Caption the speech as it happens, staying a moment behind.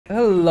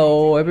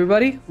Hello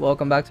everybody,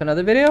 welcome back to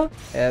another video.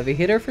 Heavy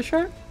hitter for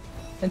sure.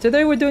 And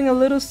today we're doing a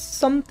little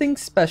something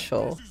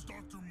special.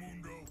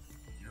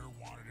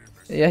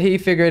 Yeah, he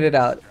figured it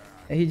out.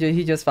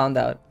 He just found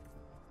out.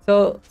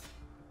 So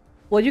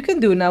what you can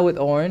do now with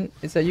Ornn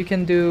is that you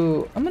can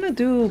do... I'm gonna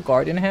do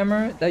Guardian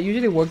Hammer. That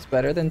usually works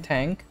better than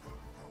tank.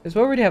 Because we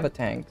already have a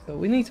tank, so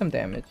we need some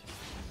damage.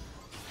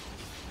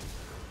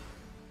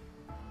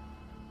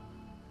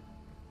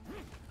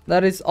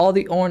 That is all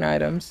the Ornn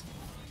items.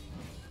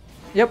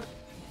 Yep.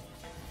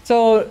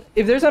 So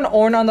if there's an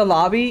Ornn on the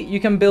lobby, you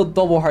can build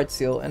double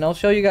Heartsteel, and I'll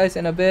show you guys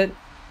in a bit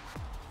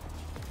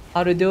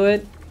how to do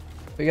it.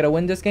 We gotta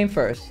win this game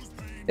first.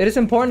 It is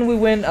important we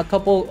win a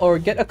couple or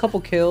get a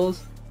couple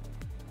kills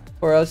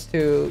for us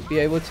to be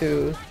able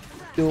to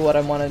do what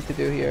I wanted to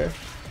do here.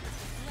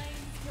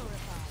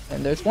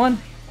 And there's one.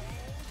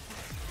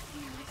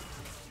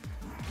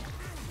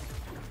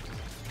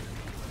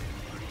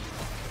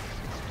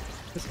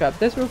 Let's grab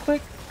this real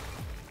quick.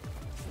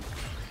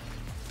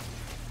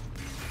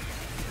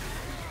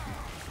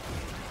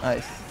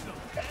 Nice.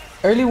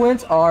 Early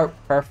wins are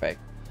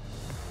perfect.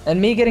 And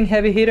me getting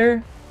heavy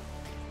hitter,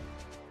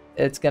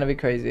 it's gonna be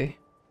crazy.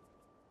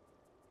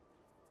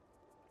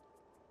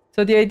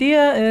 So the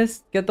idea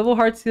is get double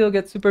Heartsteel,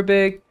 get super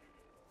big.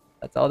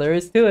 That's all there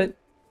is to it.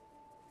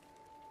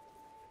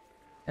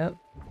 Yep.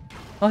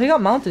 Oh, he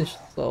got Mountain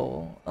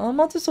Soul.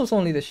 Mountain Soul's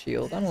only the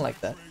shield. I don't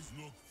like that.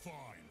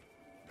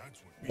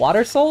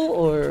 Water Soul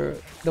or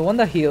the one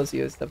that heals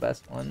you is the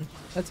best one.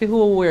 Let's see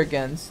who we're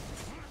against.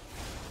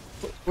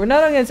 We're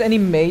not against any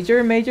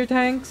major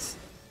tanks,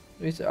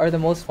 which are the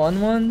most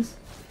fun ones,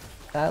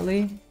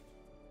 sadly.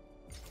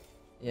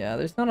 Yeah,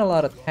 there's not a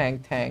lot of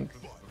tanks.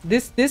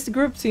 This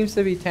group seems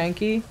to be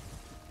tanky,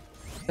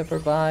 except for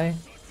Vi.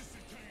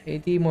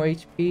 AD, more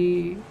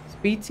HP.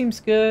 Speed seems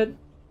good.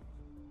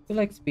 We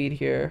like speed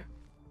here.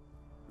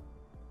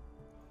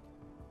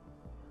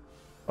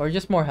 Or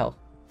just more health.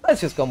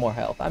 Let's just go more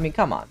health. I mean,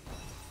 come on.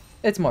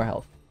 It's more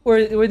health.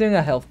 We're doing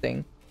a health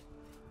thing.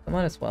 I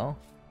might as well.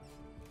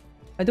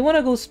 I do want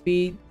to go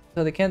speed,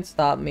 so they can't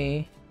stop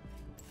me.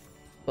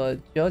 But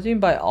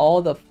judging by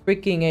all the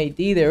freaking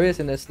AD there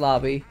is in this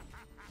lobby,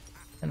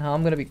 and how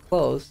I'm gonna be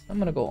close, I'm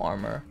gonna go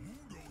armor.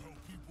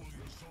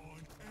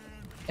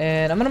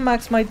 And I'm gonna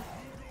max my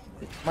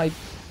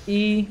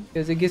E,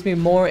 because it gives me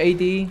more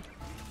AD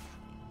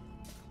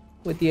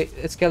with the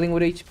scaling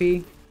with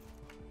HP.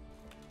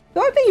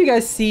 So I think you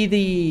guys see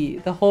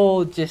the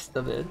whole gist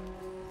of it.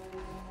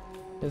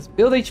 Just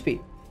build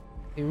HP.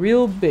 Be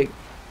real big.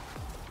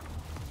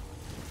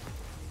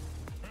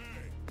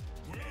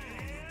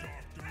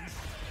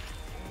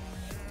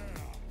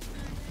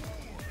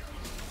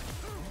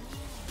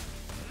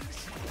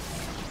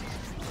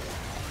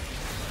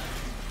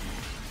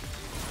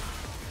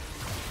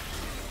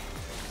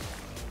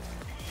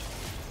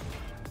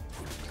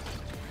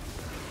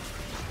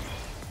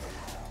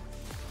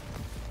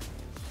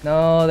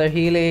 No, they're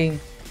healing.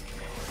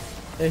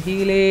 They're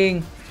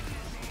healing.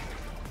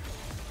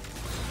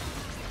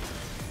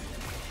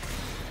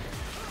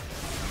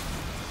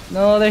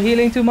 No, they're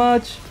healing too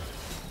much.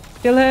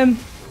 Kill him.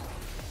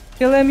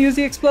 Kill him, use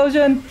the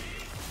explosion.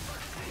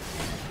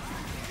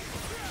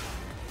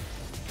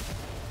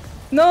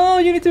 No,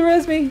 you need to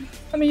res me.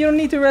 I mean, you don't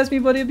need to res me,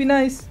 but it'd be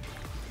nice.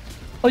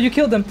 Oh, you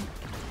killed him.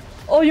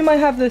 Oh, you might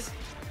have this.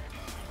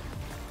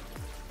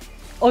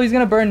 Oh, he's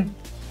gonna burn.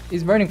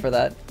 He's burning for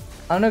that.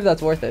 I don't know if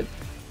that's worth it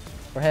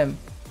for him.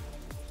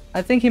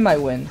 I think he might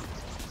win.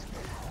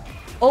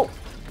 Oh!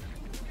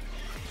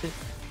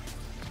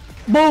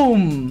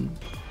 Boom!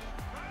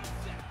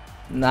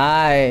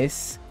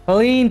 Nice.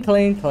 Clean.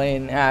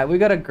 Alright, we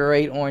got a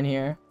great Ornn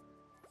here.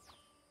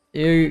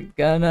 You're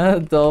gonna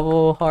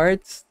double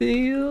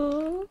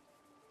Heartsteel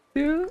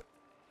too?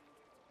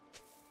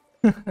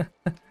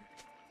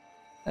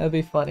 That'd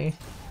be funny.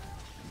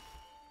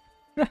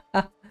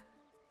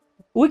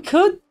 We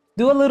could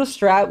do a little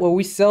strat where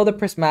we sell the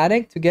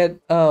prismatic to get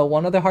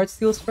one of the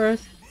Heartsteels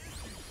first.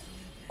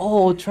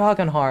 Oh,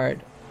 Dragonheart.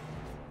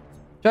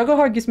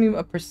 Dragonheart gives me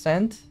a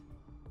 %.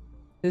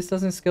 This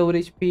doesn't scale with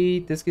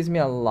HP. This gives me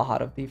a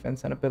lot of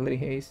defense and ability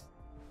haste.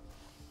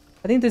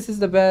 I think this is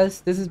the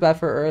best. This is bad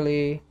for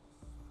early.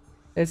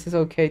 This is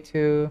okay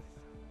too.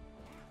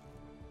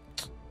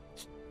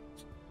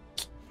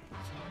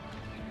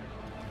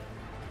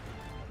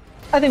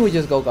 I think we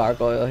just go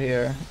Gargoyle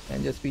here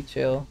and just be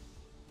chill.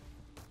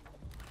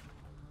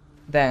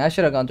 Dang, I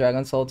should have gone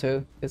Dragon Soul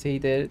too, because he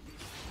did.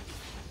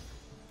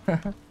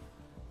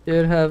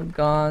 Should have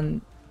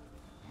gone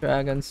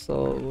Dragon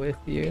Soul with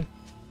you.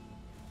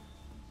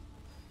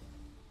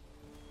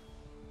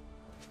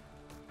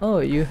 Oh,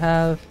 you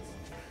have...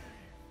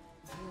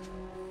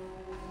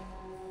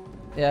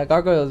 Yeah,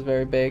 Gargoyle is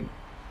very big.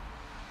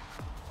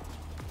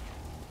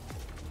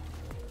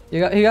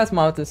 He got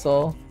Mountain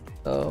Soul,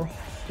 so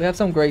we have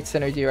some great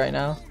synergy right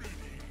now.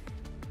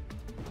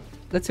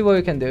 Let's see what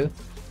we can do.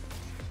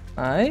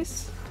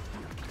 Nice.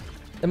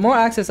 The more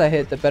access I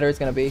hit, the better it's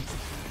gonna be.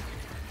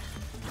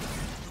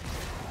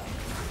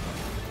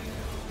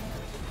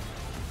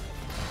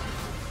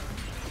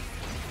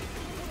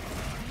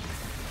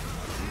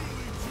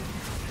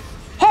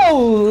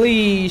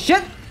 Holy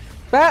shit!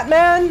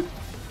 Batman!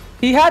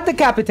 He had the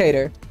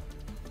Decapitator.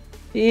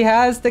 He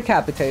has the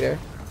Decapitator.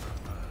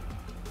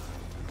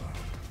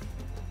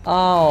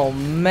 Oh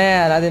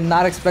man, I did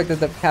not expect the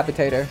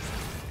Decapitator.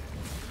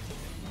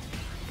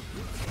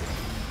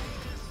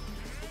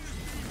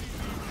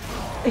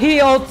 He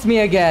ults me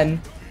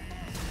again.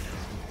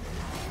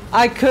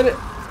 I could.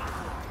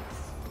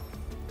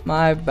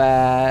 My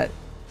bad.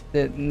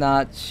 Did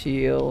not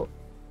shield.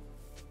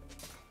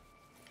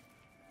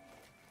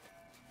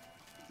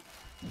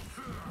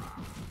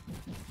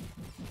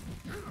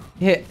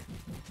 Hit.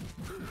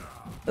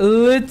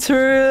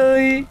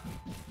 Literally.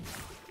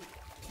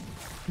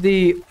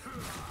 The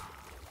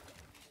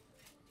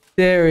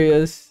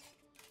Darius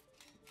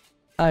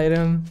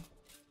item.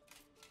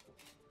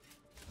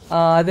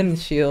 I didn't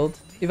shield.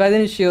 If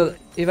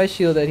I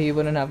shielded, he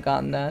wouldn't have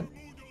gotten that.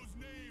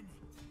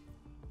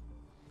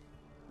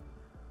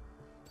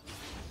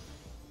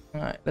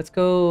 Alright, let's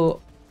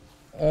go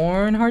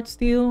Orn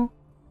Heartsteel.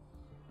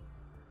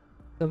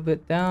 A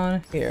bit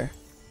down here.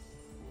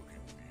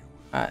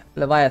 Alright,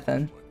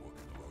 Leviathan.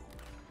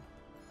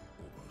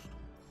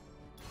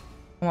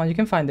 Come on, you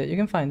can find it. You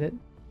can find it.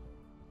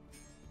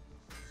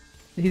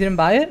 He didn't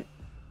buy it?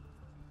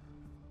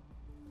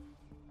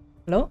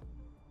 Hello?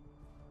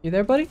 You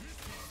there, buddy?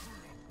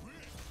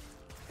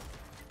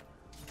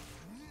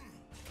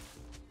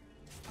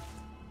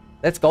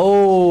 Let's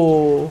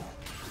go!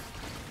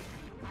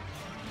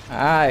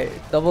 Alright,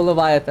 double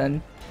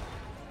Leviathan.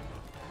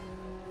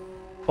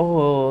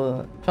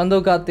 Oh, Mundo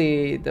got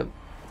the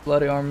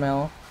bloody arm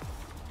mail.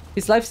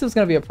 His lifesteal's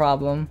gonna be a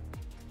problem.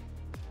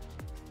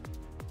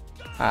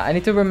 I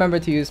need to remember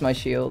to use my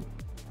shield,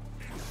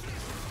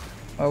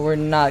 or we're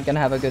not gonna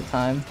have a good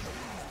time.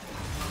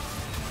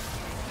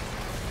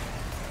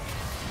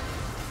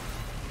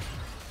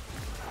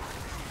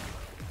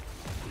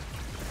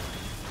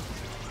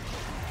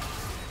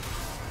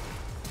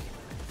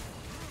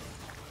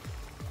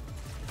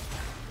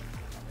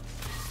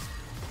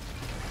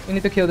 We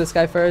need to kill this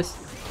guy first.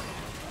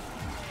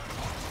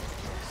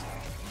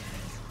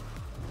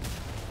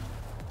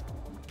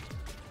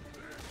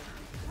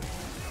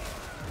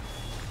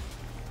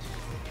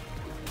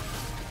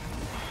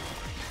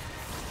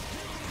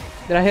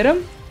 Did I hit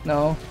him?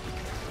 No.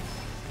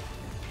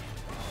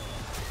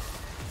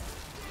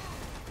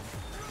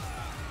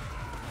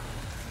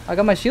 I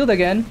got my shield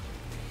again.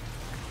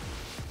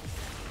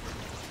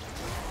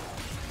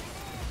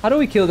 How do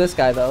we kill this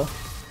guy though?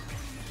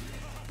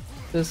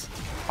 Just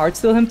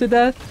Heartsteel him to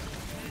death?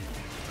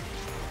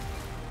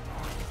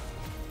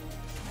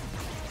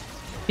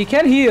 He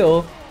can't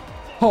heal.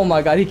 Oh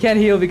my god, he can't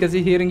heal because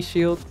he's hitting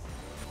shield.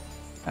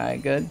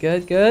 Alright, good,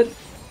 good, good.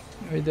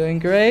 We're doing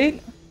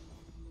great.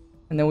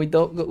 And then we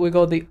go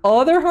the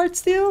other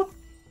Heartsteel?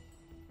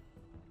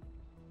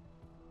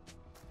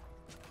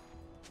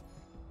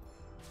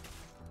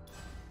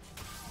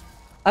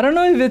 I don't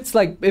know if it's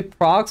like it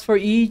procs for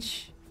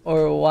each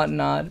or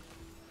whatnot.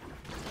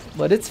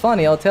 But it's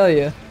funny, I'll tell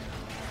you.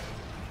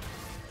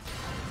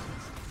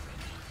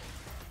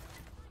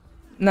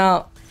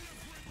 Now,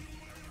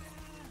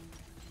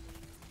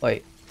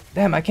 wait,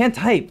 damn, I can't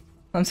type.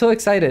 I'm so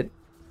excited.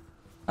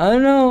 I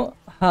don't know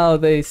how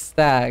they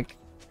stack,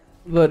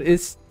 but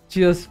it's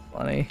just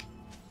funny.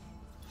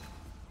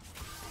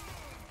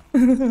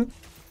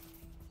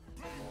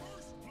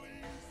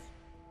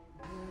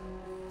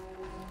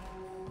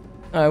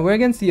 Alright, we're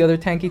against the other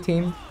tanky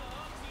team.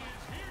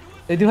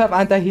 They do have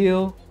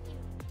anti-heal.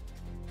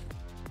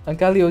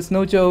 Angalio is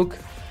no joke.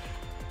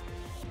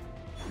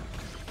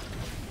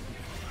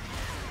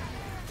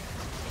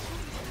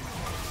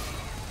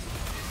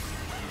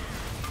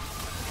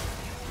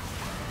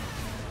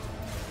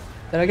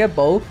 Did I get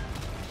both?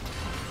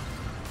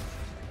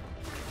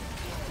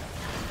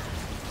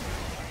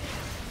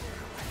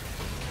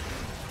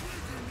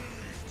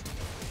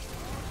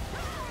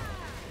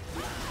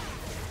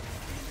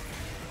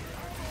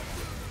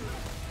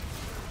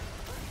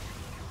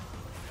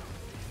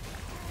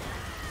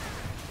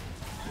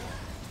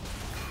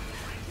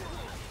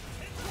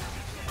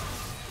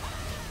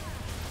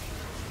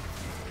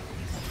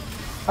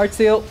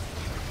 Heartsteel.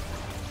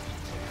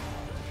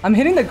 I'm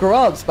hitting the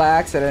grubs by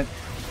accident.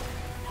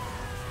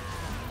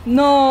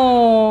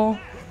 No.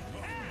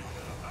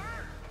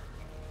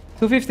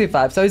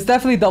 255. So it's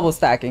definitely double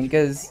stacking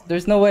because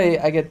there's no way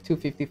I get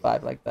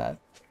 255 like that.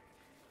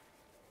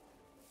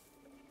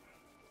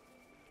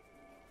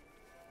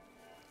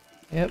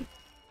 Yep.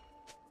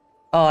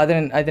 Oh, I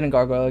didn't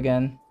gargoyle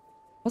again.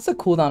 What's the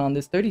cooldown on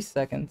this? 30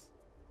 seconds.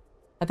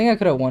 I think I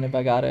could have won if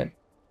I got it.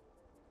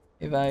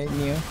 If I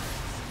knew.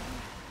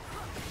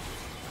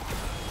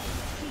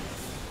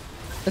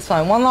 It's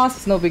fine. One loss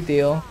is no big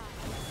deal.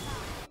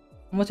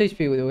 How much HP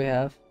do we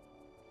have?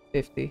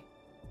 50.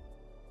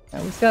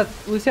 Yeah, we still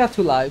have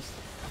 2 lives.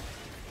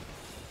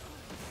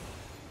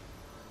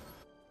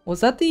 Was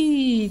that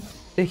the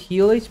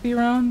heal HP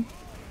round?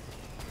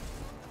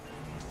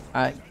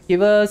 Alright,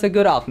 give us a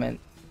good augment.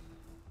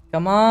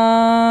 Come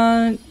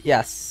on.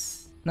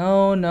 Yes.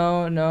 No,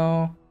 no,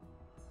 no.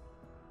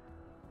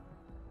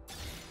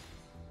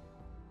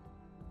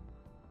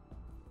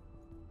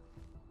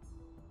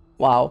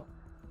 Wow.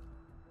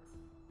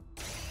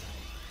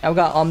 I've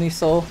got Omni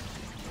Soul.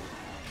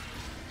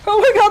 Oh,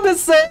 we got the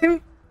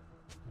same!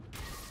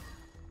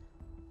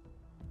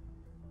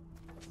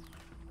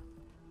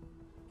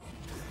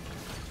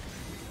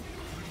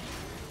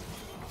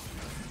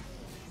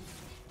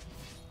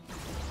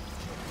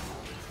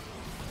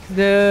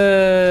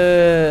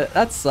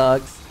 That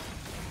sucks.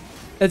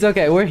 It's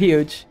okay, we're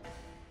huge.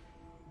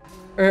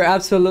 We're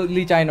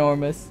absolutely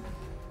ginormous.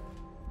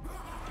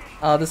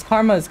 This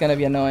Karma is gonna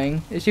be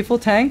annoying. Is she full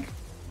tank?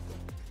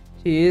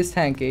 She is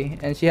tanky,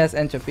 and she has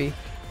entropy.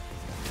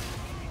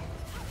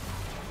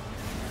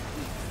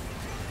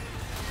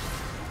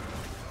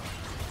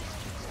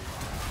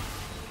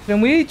 Can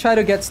we try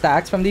to get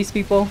stacks from these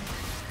people?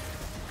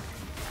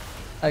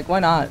 Like, why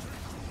not?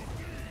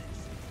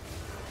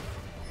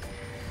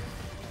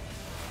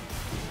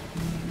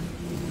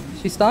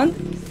 She's stunned?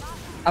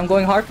 I'm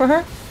going hard for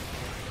her?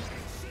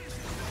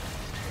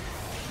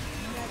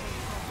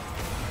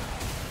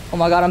 Oh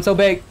my god, I'm so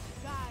big.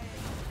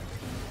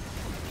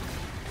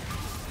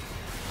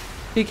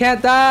 He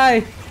can't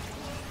die.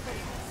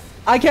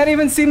 I can't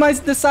even see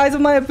the size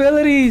of my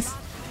abilities.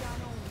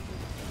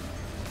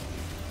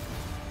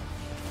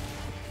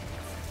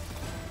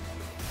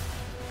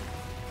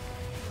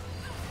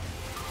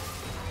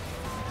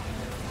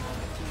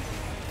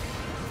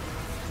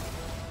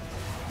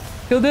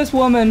 Kill this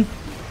woman.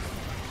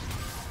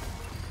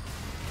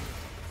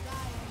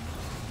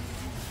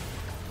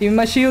 Give me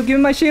my shield, give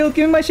me my shield,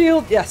 give me my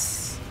shield.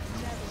 Yes.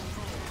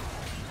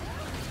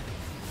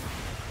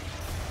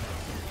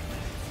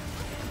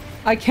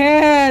 I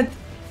can't.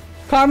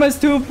 Karma's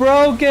too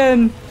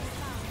broken.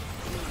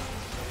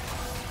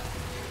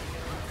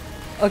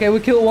 Okay,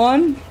 we killed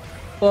one,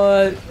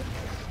 but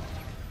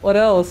what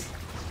else?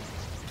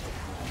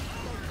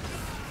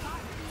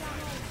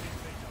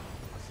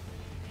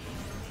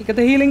 Get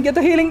the healing, get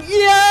the healing.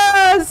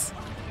 Yes!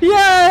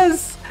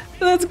 Yes!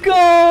 Let's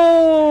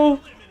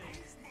go!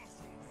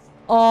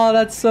 Oh,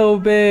 that's so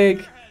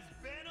big.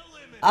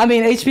 I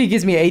mean, HP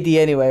gives me AD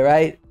anyway,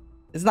 right?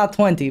 It's not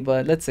 20,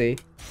 but let's see.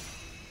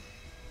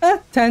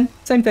 10.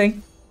 Same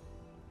thing.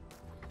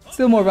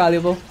 Still more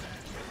valuable.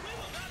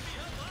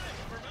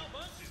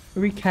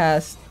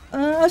 Recast.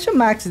 I should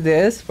max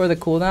this for the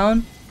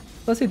cooldown.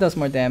 Plus it does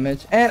more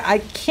damage. And I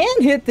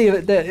can't hit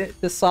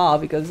the saw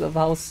because of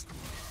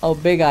how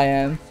big I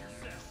am.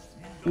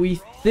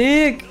 We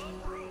thick.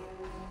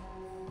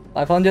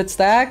 500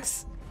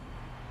 stacks.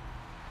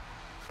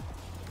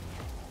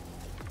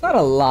 Not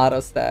a lot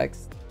of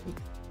stacks.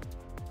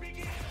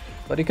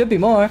 But it could be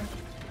more.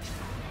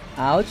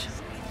 Ouch.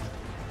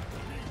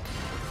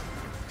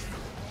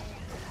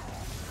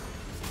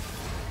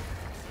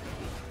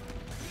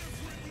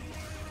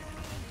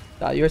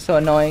 God, you're so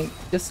annoying.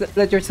 Just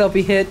let yourself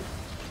be hit.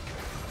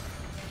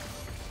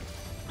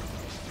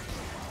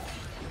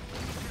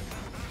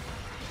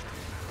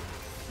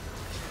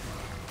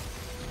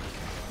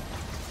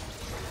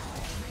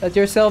 Let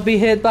yourself be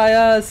hit by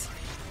us.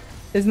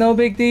 It's no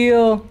big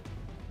deal.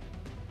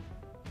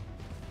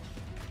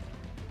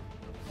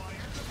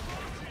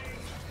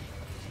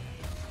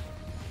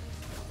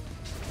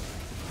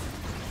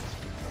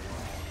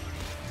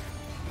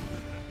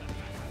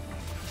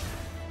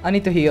 I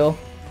need to heal.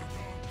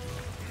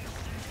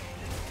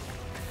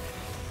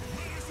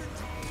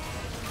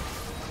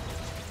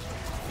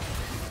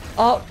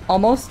 Oh,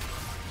 almost.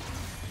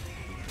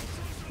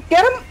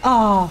 Get him!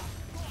 Oh.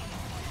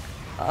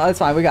 That's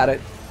fine, we got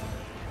it.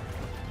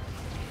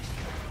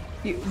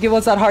 Give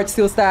us that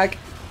Heartsteel stack.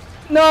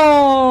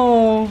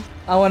 No!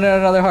 I wanted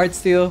another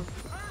Heartsteel.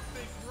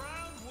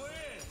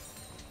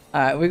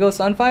 Alright, we go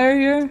Sunfire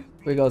here?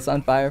 We go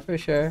Sunfire for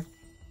sure.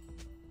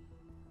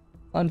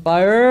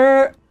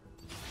 Sunfire!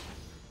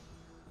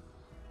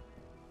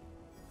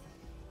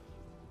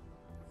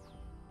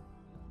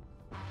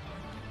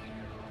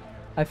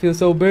 I feel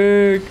so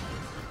big.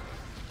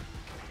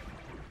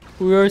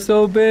 We are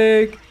so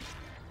big.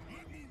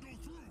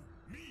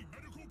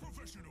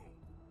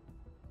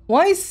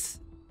 Why is...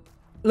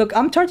 Look,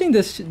 I'm charging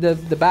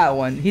the bad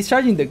one. He's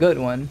charging the good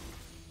one.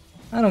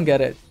 I don't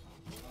get it.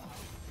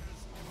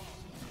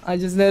 I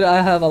just need...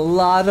 I have a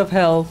lot of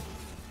health.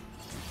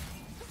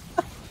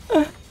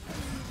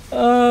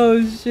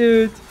 Oh,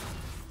 shoot.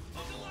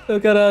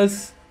 Look at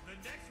us.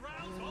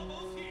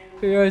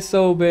 We are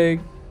so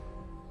big.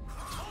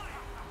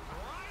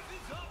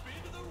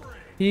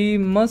 He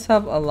must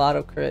have a lot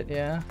of crit,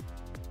 yeah.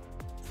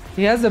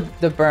 He has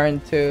the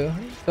burn too,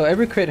 so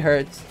every crit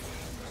hurts.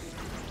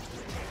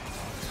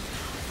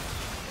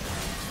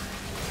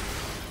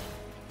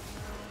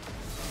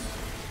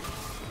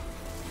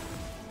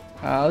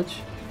 Ouch.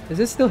 Is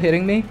this still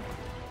hitting me?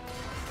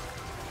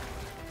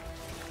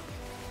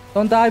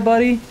 Don't die,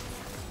 buddy.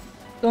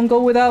 Don't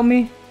go without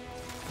me.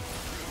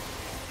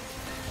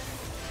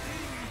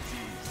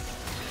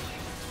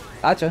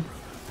 Gotcha.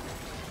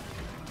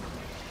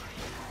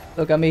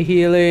 Look at me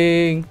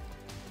healing.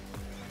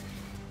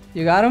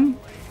 You got him?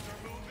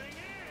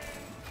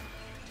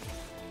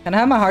 Can I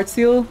have my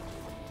Heartsteel?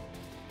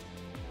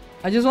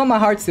 I just want my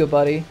Heartsteel,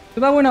 buddy.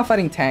 Too bad we're not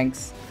fighting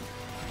tanks.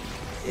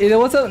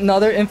 What's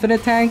another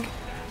infinite tank?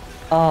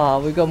 Ah,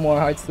 we got more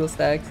Heartsteel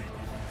stacks.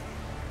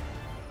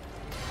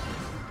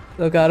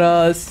 Look at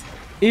us.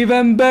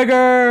 Even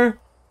bigger!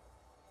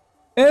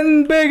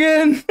 And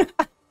biggin!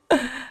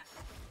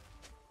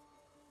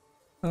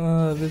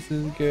 Oh, this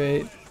is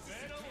great.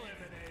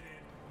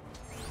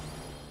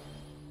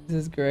 This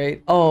is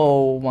great.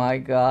 Oh my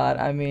god.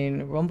 I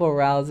mean, Rumble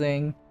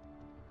Rousing.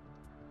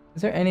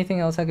 Is there anything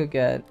else I could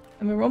get?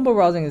 I mean, Rumble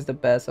Rousing is the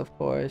best, of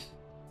course.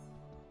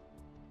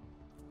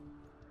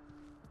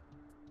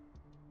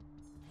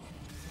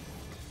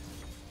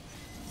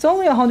 It's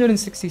only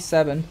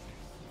 167.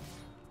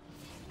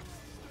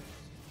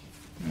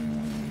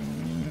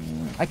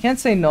 I can't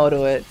say no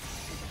to it.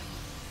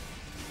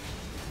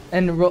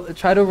 And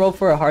try to roll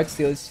for a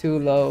Heartsteel is too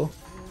low.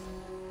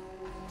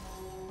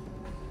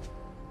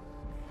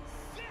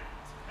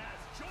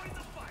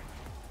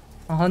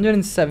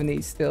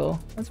 $170 still.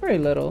 That's very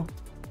little.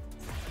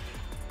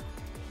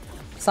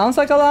 Sounds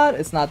like a lot.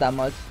 It's not that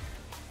much.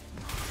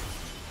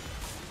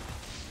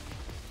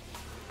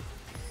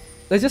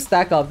 Let's just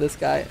stack up this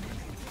guy.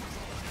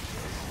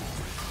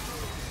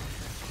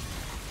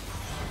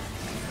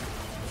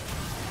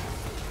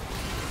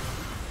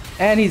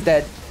 And he's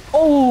dead.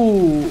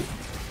 Oh!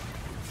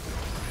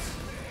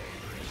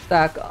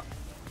 Stack up.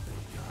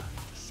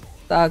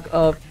 Stack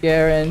up,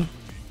 Garen.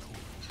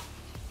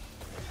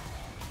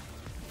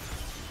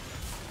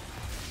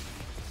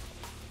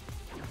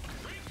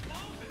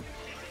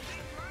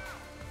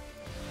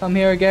 Come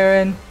here,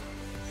 Garen.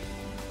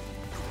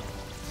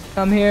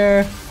 Come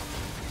here.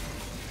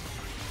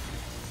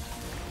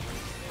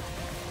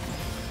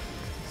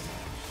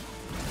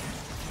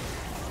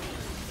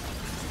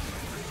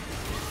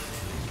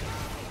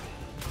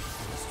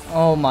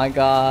 Oh my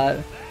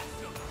god.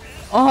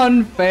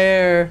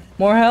 Unfair.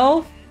 More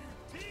health?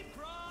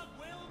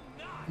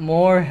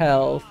 More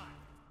health.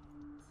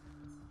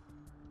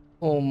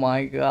 Oh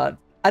my god.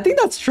 I think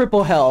that's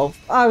triple health.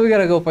 Ah, we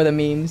gotta go for the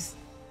memes.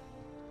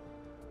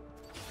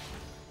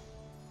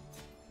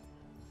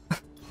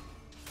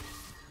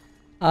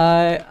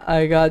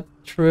 I got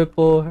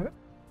triple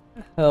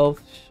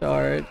health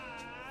shard.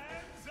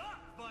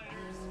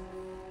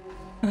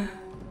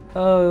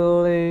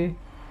 Holy.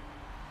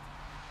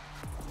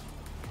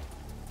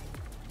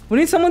 We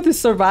need someone to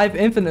survive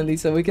infinitely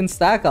so we can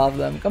stack off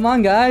them. Come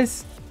on,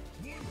 guys.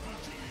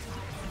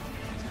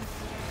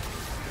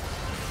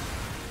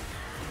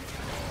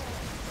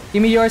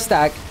 Give me your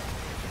stack.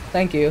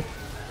 Thank you.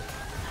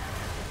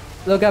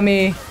 Look at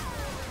me.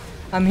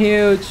 I'm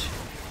huge.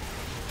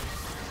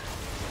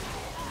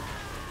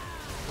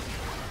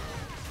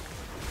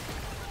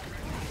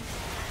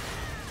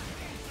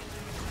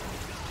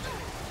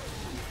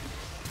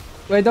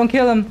 Wait, don't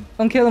kill him.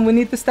 Don't kill him. We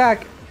need the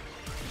stack.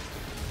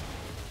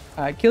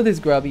 Alright, kill these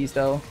grubbies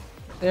though.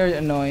 They're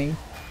annoying.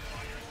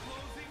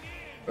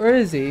 Where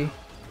is he?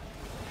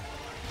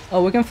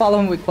 Oh, we can follow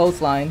him with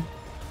clothesline.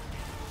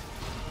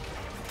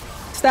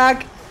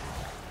 Stack!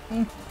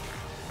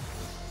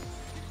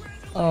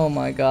 Oh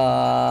my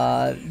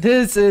god.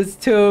 This is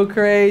too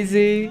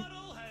crazy.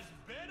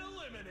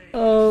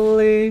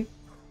 Holy.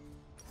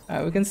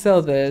 Alright, we can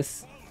sell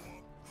this.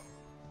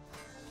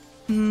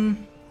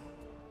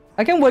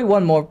 I can wait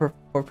one more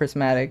for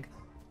Prismatic.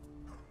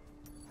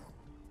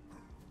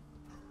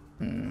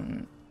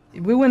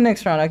 If we win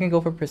next round, I can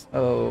go for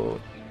Oh,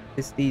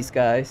 it's these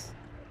guys.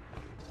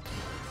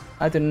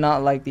 I do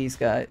not like these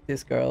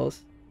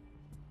girls.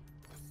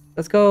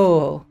 Let's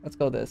go. Let's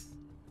go this.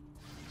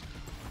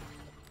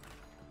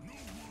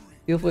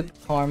 Deal with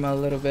Karma a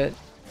little bit.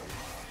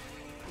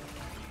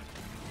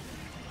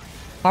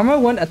 Karma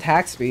went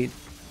attack speed.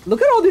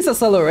 Look at all these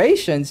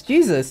accelerations.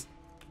 Jesus.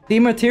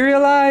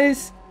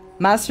 Dematerialize.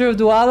 Master of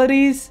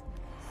Dualities.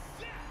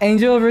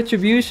 Angel of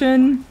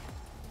Retribution.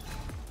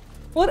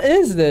 What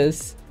is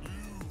this?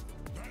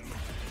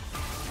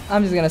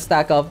 I'm just gonna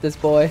stack up this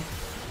boy.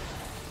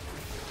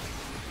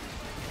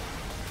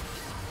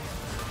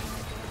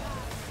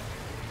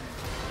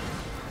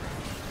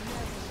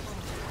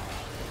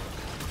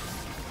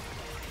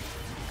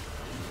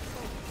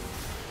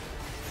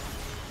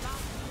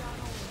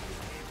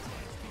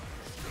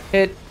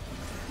 Hit.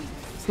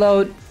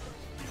 Slowed.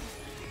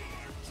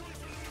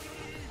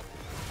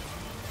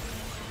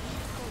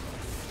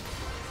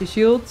 He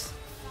shields.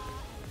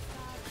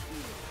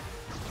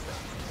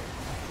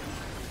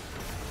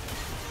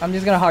 I'm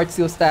just gonna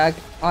Heartsteel stack,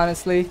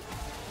 honestly.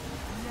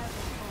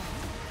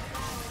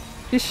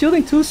 He's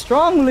shielding too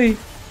strongly.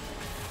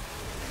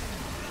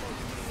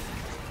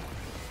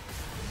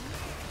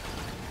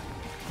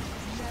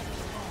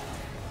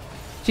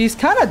 She's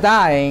kind of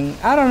dying.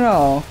 I don't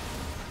know.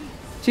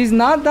 She's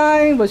not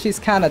dying, but she's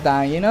kind of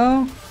dying, you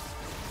know?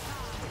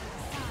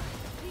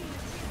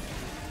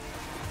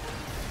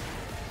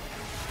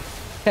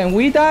 Can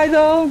we die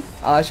though?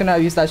 Oh, I should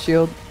not use that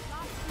shield.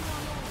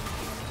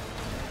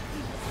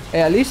 Hey,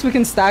 at least we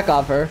can stack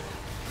off her.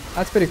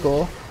 That's pretty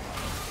cool.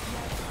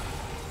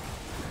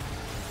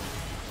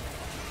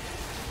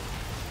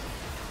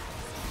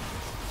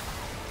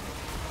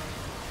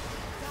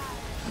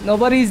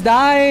 Nobody's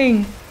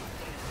dying.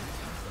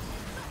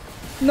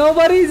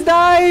 Nobody's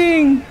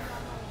dying!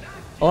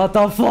 What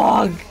the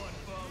fuck?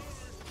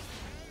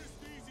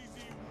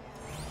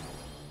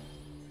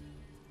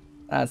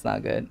 That's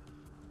not good.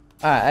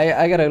 Alright,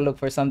 I gotta look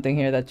for something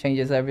here that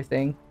changes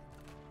everything.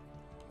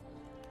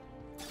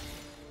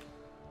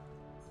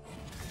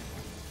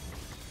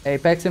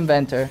 Apex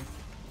Inventor.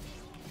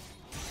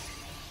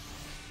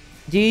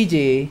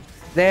 GG.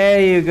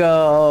 There you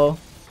go.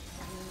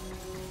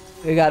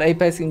 We got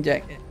Apex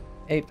Inject.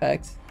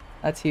 Apex.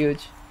 That's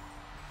huge.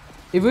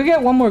 If we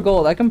get one more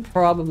gold, I can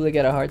probably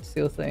get a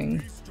Heartsteel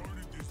thing.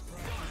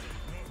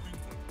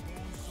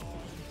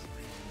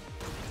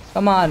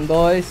 Come on,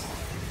 boys.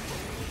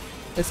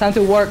 It's time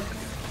to work.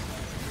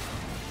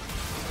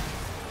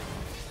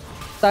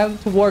 It's time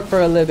to work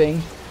for a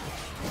living.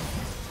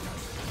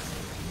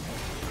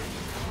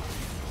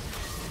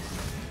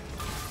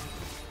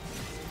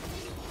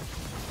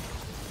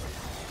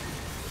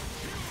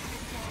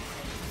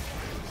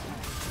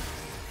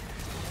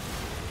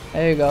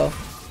 There you go.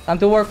 Time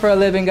to work for a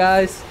living,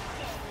 guys.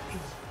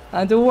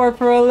 Time to work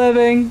for a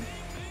living.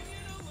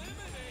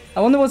 I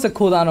wonder what's the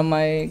cooldown on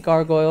my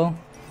gargoyle.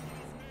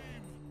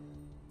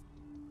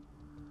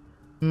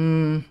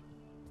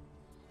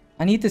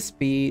 I need the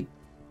speed.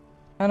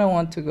 I don't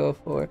want to go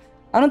for...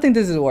 I don't think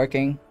this is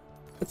working.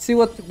 Let's see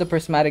what the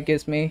prismatic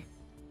gives me.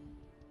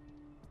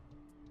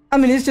 I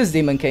mean, it's just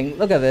Demon King.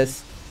 Look at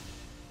this.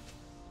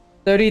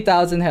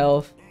 30,000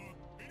 health.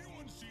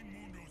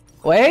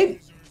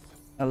 Wait.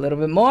 A little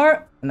bit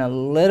more. And a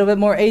little bit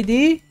more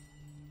AD.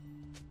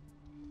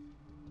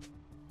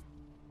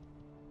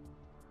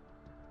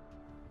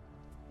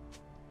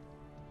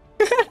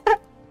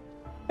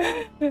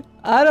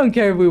 I don't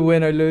care if we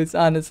win or lose,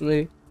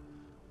 honestly.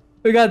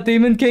 We got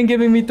Demon King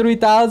giving me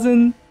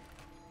 3,000.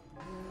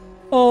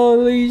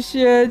 Holy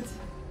shit.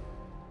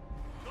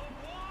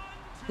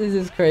 This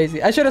is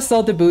crazy. I should have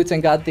sold the boots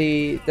and got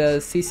the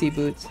CC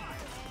boots.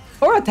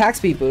 Or attack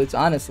speed boots,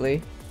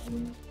 honestly.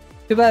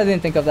 Too bad I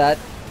didn't think of that.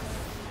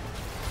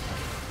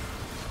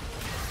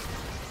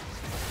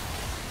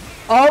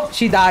 Oh,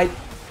 she died.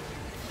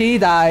 She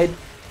died.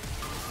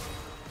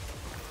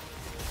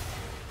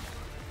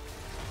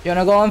 You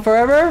wanna go on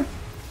forever?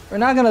 We're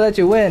not gonna let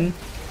you win.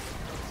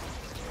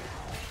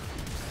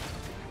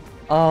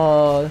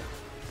 Oh.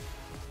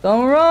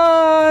 Don't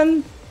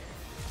run!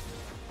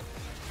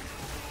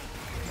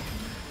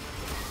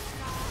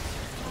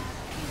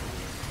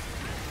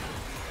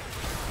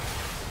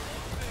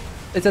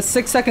 It's a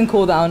 6-second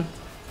cooldown.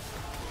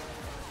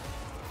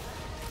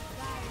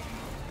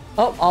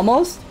 Oh,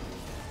 almost.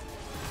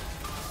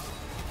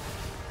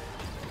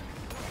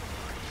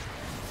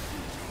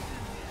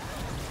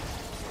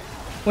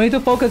 We need to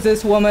focus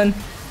this woman.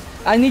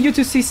 I need you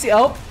to CC.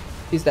 Oh,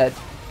 she's dead.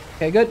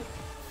 Okay, good.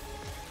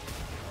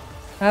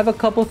 I have a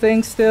couple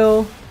things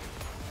still.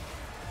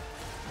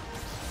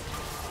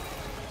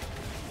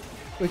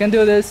 We can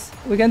do this.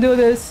 We can do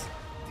this.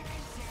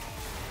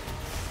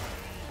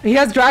 He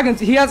has dragons.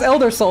 He has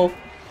Elder Soul.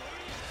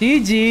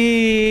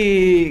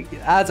 GG.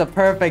 That's a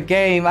perfect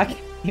game. I can't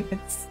even...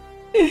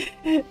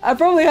 I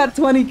probably had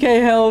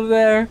 20k health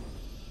there.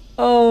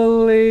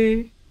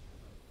 Holy.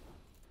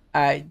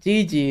 Alright,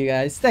 GG,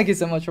 guys. Thank you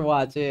so much for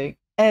watching.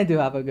 And do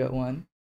have a good one.